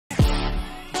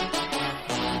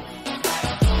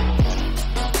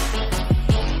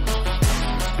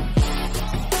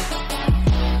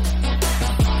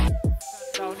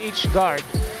each guard,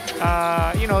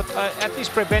 at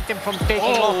least prevent him from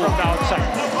taking off from the outside.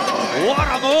 What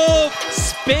a move!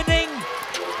 Spinning,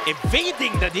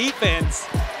 evading the defense.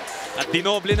 At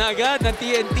dinoble na agad ng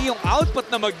TNT yung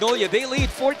output na Magnolia. They lead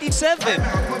 47.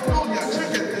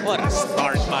 What a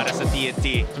start para sa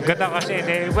TNT. Ganda kasi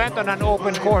they went on an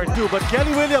open court. But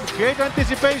Kelly Williams, great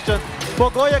anticipation.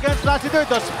 Pogoy against Lassiter,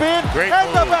 the spin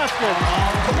and the basket.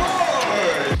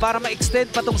 Para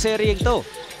ma-extend pa tong seryeng to.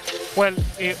 Well,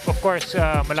 of course,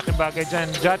 malaking bagay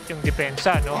dyan, Jot, yung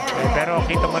depensa, no? Pero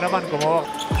kita mo naman, gumawa.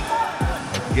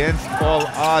 Against all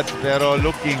odds, pero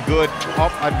looking good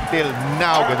up until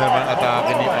now. Ganda naman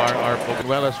atake ni RR Pogoy.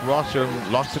 Well as Rosser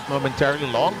lost it momentarily.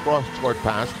 Long cross-court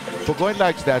pass. Pogoy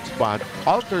likes that spot.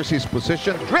 Alters his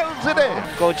position. Drills it in.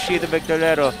 Coach Chito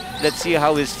Victorero, let's see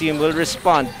how his team will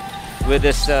respond with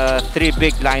this three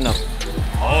big lineup.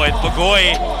 Oh, and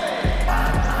Pogoy.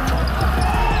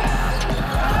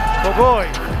 Pogoy,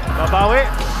 babawi.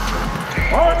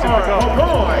 Let's see where go.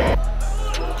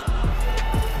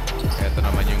 Ito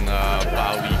naman yung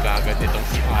bawi kagad itong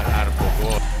si RR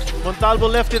Pogoy. Montalvo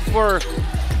left it for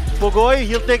Pogoy.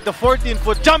 He'll take the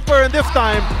 14-foot jumper, and this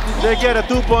time they get a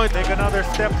 2-point. Take another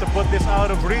step to put this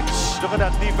out of reach. Look at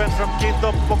that defense from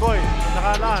Quinto. Pogoy.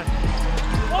 Nakalaan.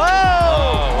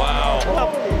 Oh, wow.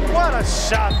 What a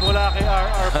shot mula kay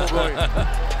RR Pogoy.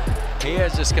 He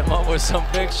has just come up with some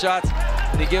big shots,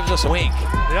 and he gives us a wink.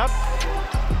 Yep.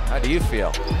 How do you feel?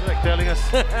 He's like telling us.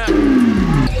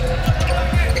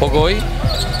 Pogoy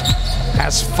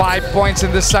has 5 points in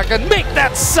the second. Make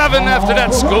that 7 after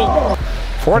that scoop.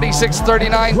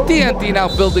 46-39. TNT now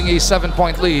building a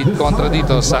 7-point lead kontra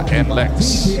dito sa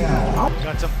NLEX.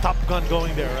 Got some Top Gun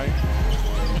going there, right?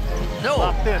 No.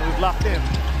 Locked in. We've locked in.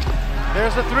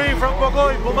 There's a 3 from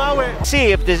Pogoy. Bumawi.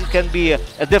 See if this can be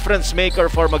a difference maker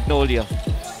for Magnolia.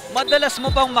 Madalas mo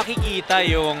bang makikita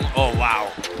yung, oh wow,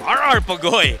 RR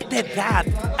Pogoy did that,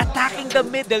 attacking the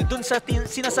middle dun sa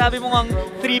sinasabi mo ngang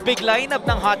three big lineup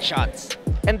ng hot shots.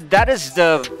 And that is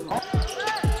the...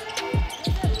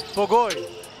 Pogoy.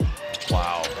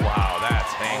 Wow,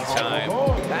 that's hang time.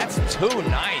 That's too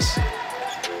nice.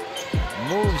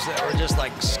 Moves that are just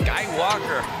like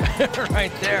Skywalker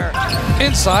right there.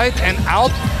 Inside and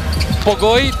out.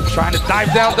 Pogoy trying to dive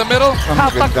down the middle.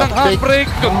 Hatak ng handbrake.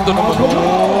 Ganda naman nun.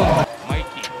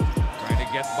 Mikey trying to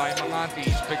get by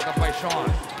Mangantes. Picked up by Sean.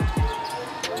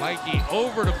 Mikey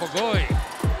over to Pogoy.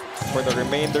 For the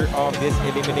remainder of this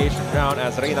elimination round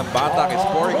as Reynang Batak is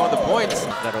scoring on the points.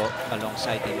 Laro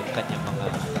alongside yung kanyang mga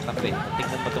kakampi.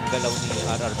 Tingnan mo itong galaw ni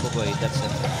RR Pogoy. That's a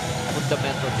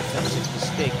fundamental defensive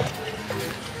mistake.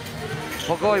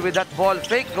 Pogoy with that ball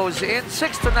fake goes in.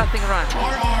 6-0 run.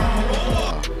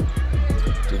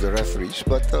 To the referees,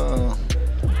 but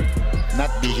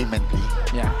not vehemently.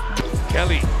 Yeah.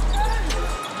 Kelly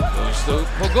goes to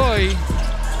Pogoy.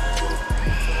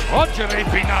 Roger ay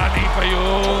pinali pa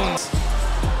yun.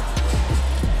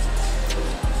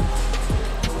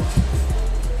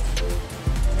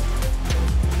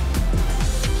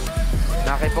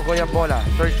 Nakay Pogoy ang bola.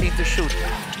 13 to shoot.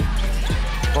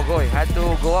 Pogoy had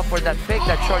to go up for that fake.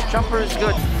 That short jumper is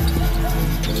good.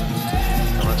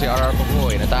 Si RR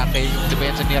Pogoy, natake yung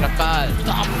depensa ni Rakal.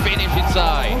 Top finish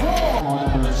inside.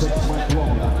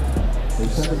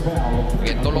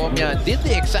 Again, Tolomia did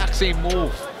the exact same move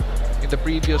in the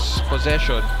previous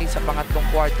possession. Sa pangatlong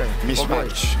quarter.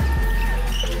 Mismatch.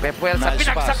 Pepuelsa,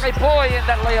 pinaksak kay Poy, and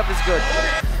that layup is good.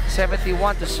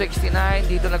 71-69,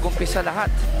 dito nagumpisa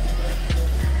lahat.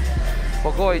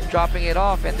 Pogoy dropping it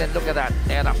off, and then look at that.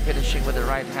 And up finishing with the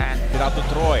right hand. Out to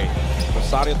Troy.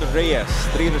 Rosario to Reyes.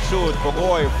 3 to shoot.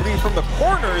 Pogoy free from the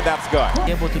corner. That's good.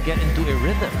 Able to get into a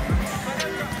rhythm.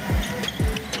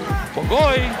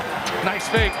 Pogoy, nice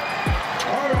fake.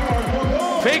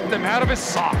 Faked them out of his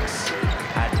socks.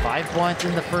 Had 5 points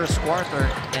in the first quarter,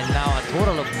 and now a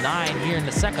total of 9 here in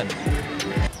the second.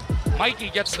 Mikey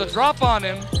gets the drop on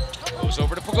him. Goes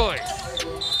over to Pogoy.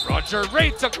 Roger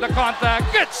Ray took the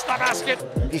contact, gets the basket.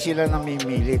 Hindi sila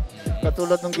namimilit.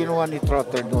 Katulad ng ginawa ni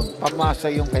Trotter noon.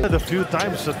 Pamasa yung... The few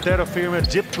times the Terra Firma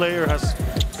Jeep player has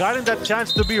gotten that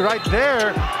chance to be right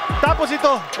there. Tapos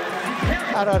ito.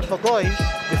 RR Pogoy,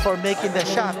 before making the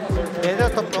shot,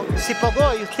 si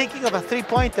Pogoy thinking of a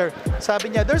three-pointer.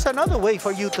 Sabi niya, there's another way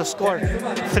for you to score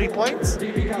 3 points.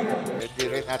 Hindi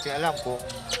rin natin alam kung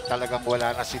talagang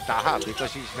wala na si Taha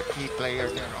because he's the key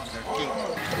player there on their team.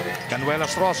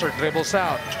 Canuelas Rosser dribbles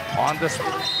out. On the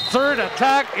third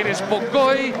attack, it is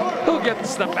Pogoy who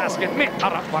gets the basket. May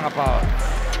harap mga pa.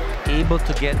 Able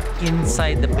to get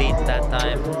inside the paint that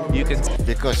time. You can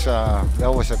because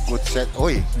that was a good set.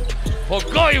 Oy.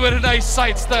 Pogoy with a nice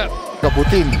sidestep.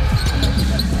 Kabutin.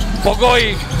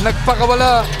 Pogoy,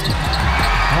 nagpakawala.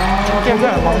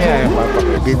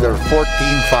 Be their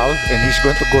 14th foul and he's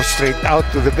going to go straight out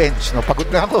to the bench. No, pagod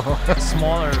na ako.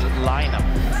 Smaller lineup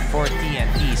for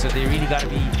TNT, so they really got to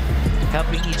be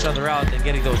helping each other out and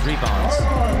getting those rebounds.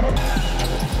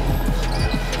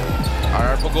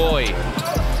 Pogoy.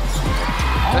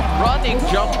 That running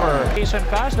jumper. Jason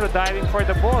Castro diving for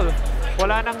the ball.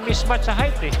 Wala nang mismatch sa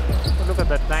height eh. Look at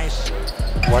that, nice.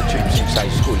 Watch him since high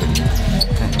school.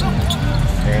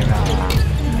 And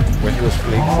when he was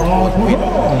playing for Goldwyn,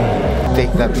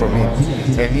 take that from him.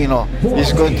 And you know,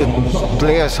 he's going to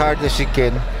play as hard as he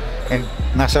can. And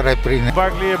nasa referee na.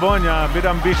 Barkley Ebonia, a bit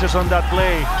ambitious on that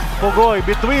play. Pogoy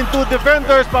between two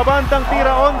defenders, pabantang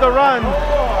tira on the run.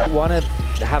 You want to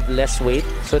have less weight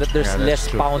so that there's less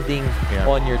pounding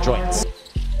on your joints.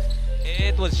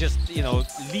 It was just, you know,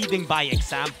 leading by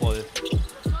example.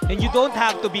 And you don't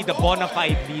have to be the bona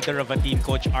fide leader of a team,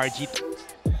 Coach RG.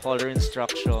 Follow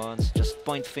instructions, just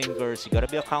point fingers. You gotta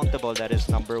be accountable. That is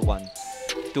number one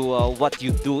to what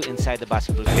you do inside the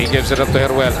basketball. He gives it up to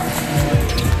Heruel.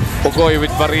 Pogoy with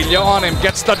Barilla on him,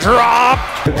 gets the drop!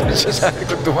 Sabi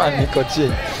ko dumaan ni Coach eh.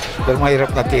 Pero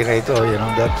mahirap na tira ito, you know,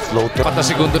 that floater. Pata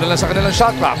segundo na lang sa kanilang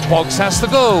shot clock. Pogs has to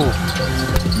go.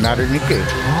 Narinig eh.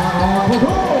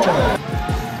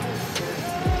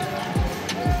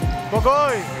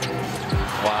 Pogoy!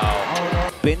 Wow.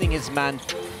 Pinning his man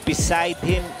beside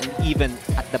him and even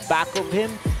at the back of him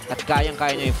at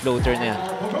kayang-kaya niya yung floater na yan.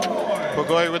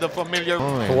 Pogoy with a familiar...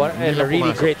 And a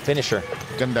really great finisher.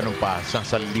 Ganda nung pasa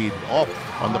sa lead off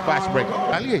on the fast break.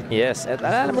 Yes, at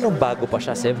alam mo nung bago pa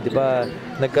siya, Sev, di ba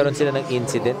nagkaroon sila ng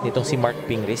incident nitong si Mark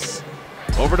Pingris.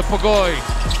 Over to Pogoy.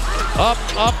 Up,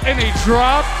 and a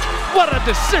drop. What a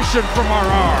decision from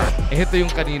RR. Ito yung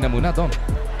kanina muna, Dom.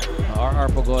 RR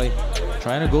Pogoy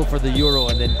trying to go for the Euro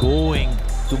and then going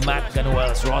to Matt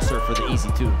Ganuel's roster for the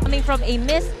easy two. Coming from a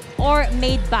missed or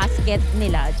made basket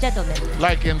nila, gentlemen.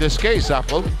 Like in this case,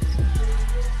 Apple.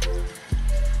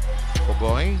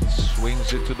 Pogoy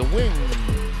swings it to the wing.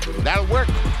 That'll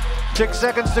work. 6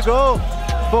 seconds to go.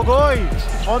 Pogoy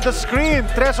on the screen.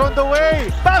 Tres on the way.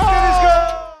 Basket is good!